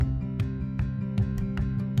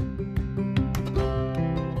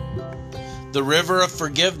The River of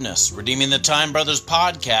Forgiveness, Redeeming the Time Brothers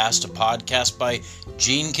podcast, a podcast by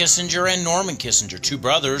Gene Kissinger and Norman Kissinger, two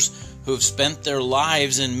brothers who have spent their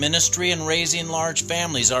lives in ministry and raising large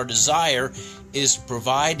families. Our desire is to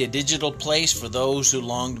provide a digital place for those who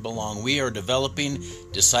long to belong. We are developing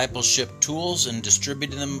discipleship tools and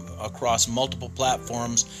distributing them across multiple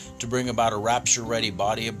platforms to bring about a rapture-ready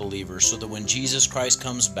body of believers so that when Jesus Christ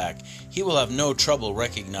comes back, he will have no trouble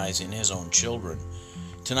recognizing his own children.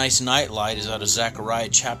 Tonight's nightlight is out of Zechariah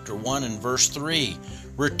chapter 1 and verse 3.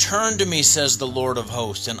 Return to me, says the Lord of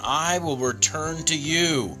hosts, and I will return to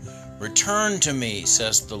you. Return to me,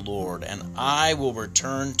 says the Lord, and I will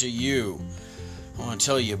return to you. I want to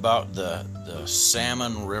tell you about the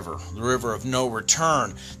Salmon River, the River of No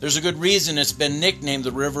Return. There's a good reason it's been nicknamed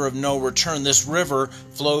the River of No Return. This river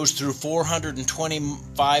flows through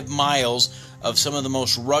 425 miles of some of the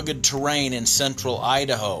most rugged terrain in central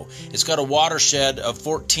Idaho. It's got a watershed of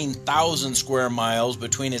 14,000 square miles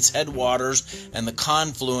between its headwaters and the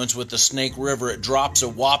confluence with the Snake River. It drops a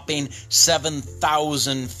whopping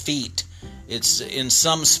 7,000 feet. It's in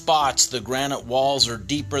some spots, the granite walls are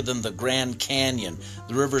deeper than the Grand Canyon.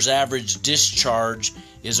 The river's average discharge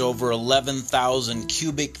is over 11,000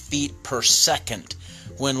 cubic feet per second.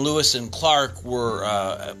 When Lewis and Clark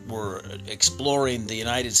were exploring the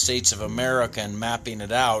United States of America and mapping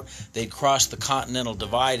it out, they'd crossed the Continental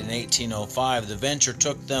Divide in 1805. The venture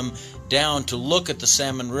took them down to look at the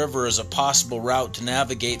Salmon River as a possible route to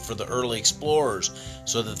navigate for the early explorers,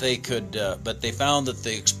 so that they could. But they found that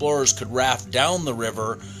the explorers could raft down the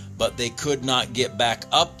river, but they could not get back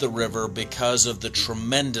up the river because of the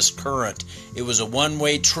tremendous current. It was a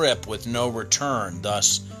one-way trip with no return.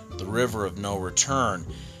 Thus, the River of No Return.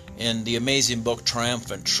 In the amazing book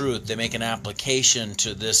Triumphant Truth, they make an application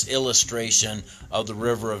to this illustration of the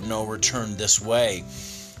River of No Return this way.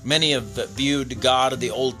 Many have viewed God of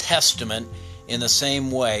the Old Testament in the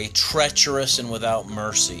same way, treacherous and without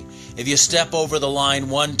mercy. If you step over the line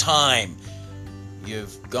one time,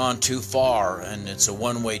 you've gone too far, and it's a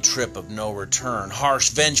one-way trip of no return. Harsh,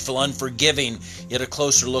 vengeful, unforgiving, yet a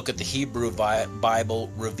closer look at the Hebrew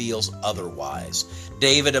Bible reveals otherwise.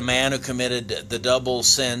 David, a man who committed the double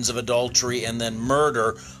sins of adultery and then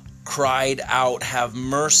murder, cried out, "Have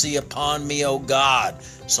mercy upon me, O God."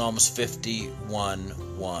 Psalms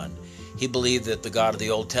 51:1. He believed that the God of the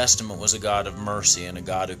Old Testament was a God of mercy and a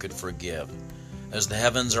God who could forgive. As the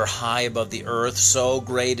heavens are high above the earth, so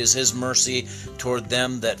great is his mercy toward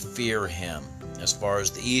them that fear him. As far as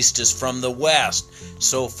the east is from the west,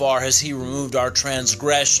 so far has he removed our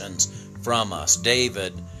transgressions from us.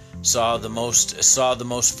 David saw the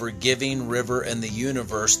most forgiving river in the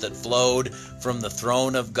universe that flowed from the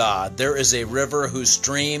throne of God. There is a river whose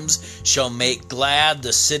streams shall make glad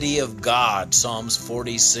the city of God. Psalms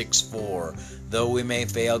 46:4. Though we may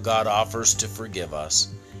fail, God offers to forgive us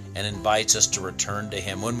and invites us to return to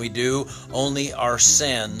him. When we do, only our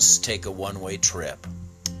sins take a one-way trip.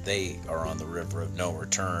 They are on the river of no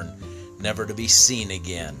return, never to be seen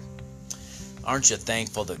again. Aren't you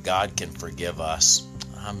thankful that God can forgive us?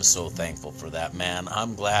 I'm so thankful for that, man.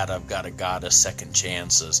 I'm glad I've got a God of second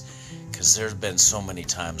chances, because there's been so many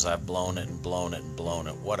times I've blown it and blown it and blown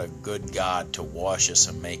it. What a good God to wash us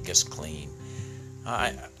and make us clean.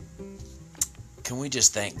 Can we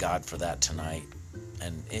just thank God for that tonight?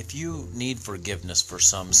 And if you need forgiveness for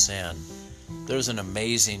some sin, there's an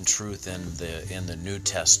amazing truth in the New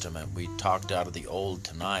Testament. We talked out of the Old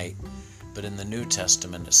tonight, but in the New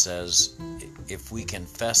Testament it says, if we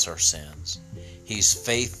confess our sins, he's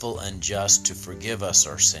faithful and just to forgive us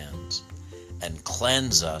our sins and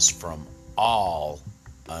cleanse us from all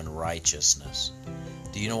unrighteousness.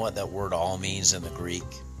 Do you know what that word all means in the Greek?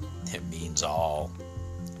 It means all,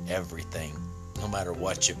 everything, no matter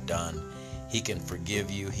what you've done. He can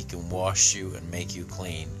forgive you, he can wash you and make you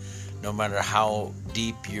clean. No matter how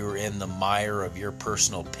deep you're in the mire of your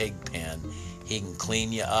personal pig pen, he can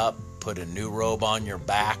clean you up, put a new robe on your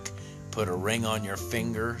back, put a ring on your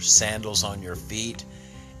finger, sandals on your feet,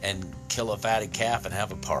 and kill a fatted calf and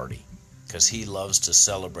have a party, because he loves to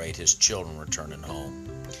celebrate his children returning home.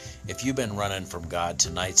 If you've been running from God,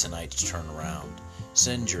 tonight's a night to turn around.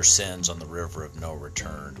 Send your sins on the river of no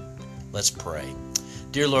return. Let's pray.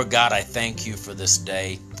 Dear Lord God, I thank you for this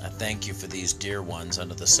day. I thank you for these dear ones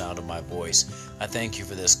under the sound of my voice. I thank you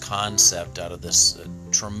for this concept out of this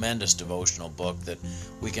tremendous devotional book that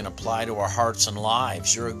we can apply to our hearts and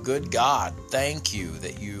lives. You're a good God. Thank you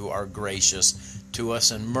that you are gracious to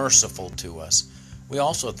us and merciful to us. We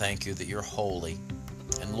also thank you that you're holy.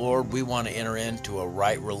 And Lord, we want to enter into a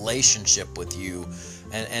right relationship with you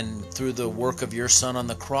and through the work of your Son on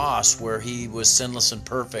the cross, where he was sinless and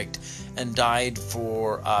perfect and died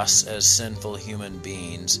for us as sinful human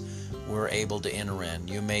beings, we're able to enter in.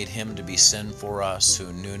 You made him to be sin for us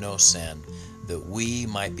who knew no sin, that we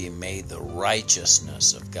might be made the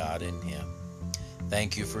righteousness of God in him.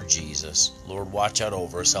 Thank you for Jesus. Lord, watch out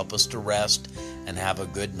over us. Help us to rest and have a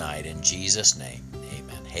good night. In Jesus' name,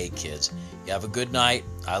 amen. Hey, kids, you have a good night.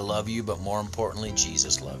 I love you, but more importantly,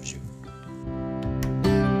 Jesus loves you.